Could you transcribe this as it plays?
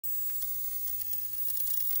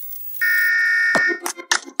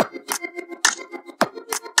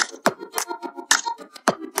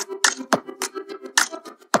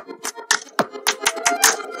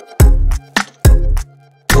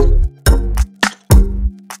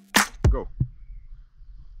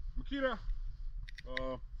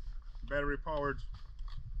Mosquito battery powered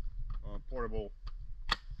portable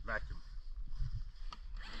vacuum.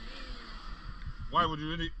 Why would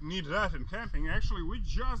you need that in camping? Actually, we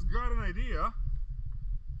just got an idea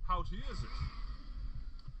how to use it.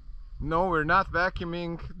 No, we're not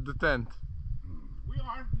vacuuming the tent. We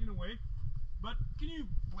are, in a way, but can you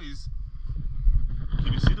please,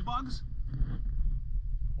 can you see the bugs?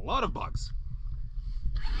 A lot of bugs.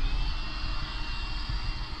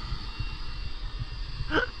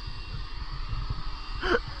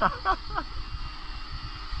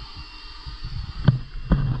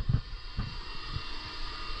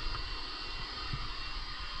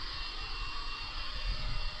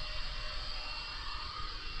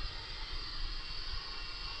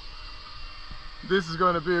 This is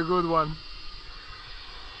going to be a good one.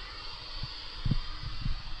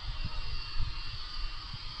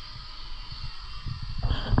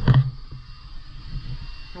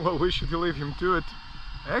 Well, we should leave him to it.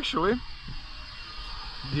 Actually,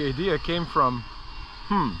 the idea came from,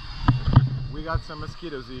 we got some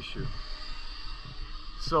mosquitoes issue.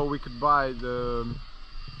 So we could buy the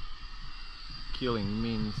killing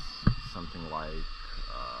means, something like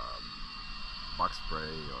bug spray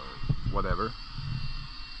or whatever.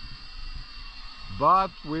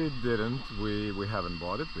 But we didn't, we haven't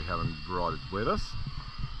bought it, we haven't brought it with us.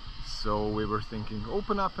 So we were thinking,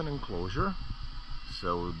 open up an enclosure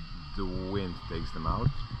so the wind takes them out.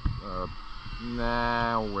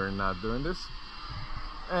 Nah, we're not doing this.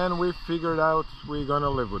 And we figured out we're gonna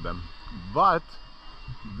live with them. But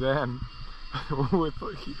then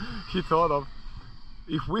he thought of,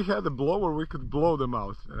 if we had a blower we could blow them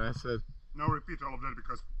out. And I said, no, repeat all of that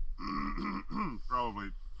because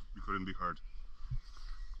probably you couldn't be heard.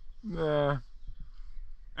 Nah.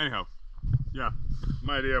 Anyhow, yeah,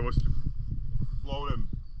 my idea was to blow them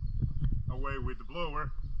away with the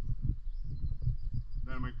blower.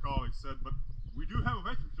 Then my colleague said, but we do have a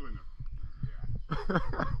vacuum cleaner. Yeah.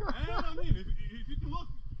 And I mean, if you can look,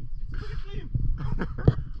 it's pretty clean.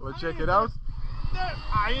 Let's check it out.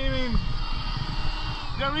 I mean,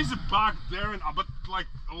 there is a bug there, but like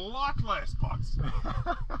a lot less bugs.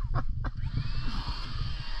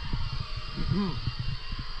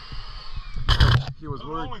 He was Not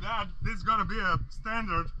worried. only that, this is gonna be a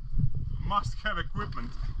standard must-have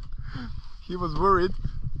equipment. He was worried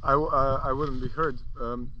I wouldn't be heard.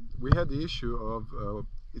 We had the issue of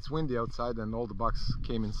it's windy outside and all the bugs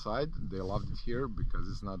came inside. They loved it here because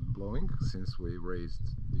it's not blowing since we raised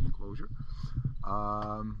the enclosure.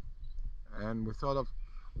 And we thought of,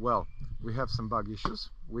 well, we have some bug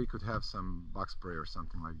issues. We could have some bug spray or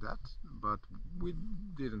something like that, but we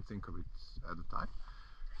didn't think of it at the time.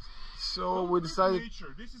 So we decided.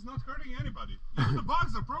 Nature. This is not hurting anybody. Even the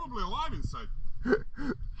bugs are probably alive inside.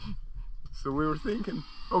 So we were thinking,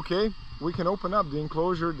 okay, we can open up the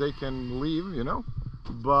enclosure, they can leave, you know,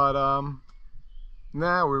 but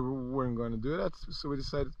nah, we weren't going to do that. So we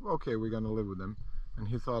decided, okay, we're going to live with them. And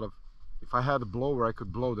he thought of, if I had a blower, I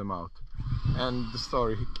could blow them out. And the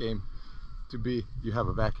story came to be, you have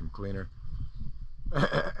a vacuum cleaner.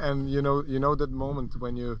 And you know that moment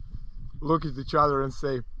when you look at each other and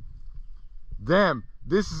say, damn,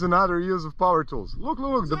 this is another use of power tools. Look,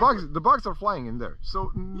 exactly. the bugs are flying in there.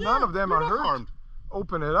 So none of them are hurt. Harmed.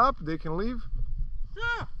 Open it up, they can leave.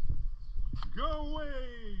 Yeah. Go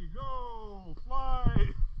away, go,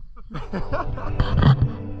 fly.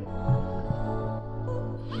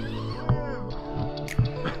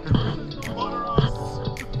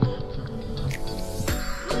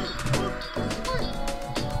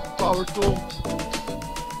 Power tool.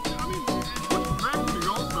 I mean, it's battery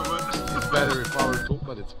also, but Battery power tool,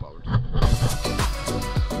 but it's power tool.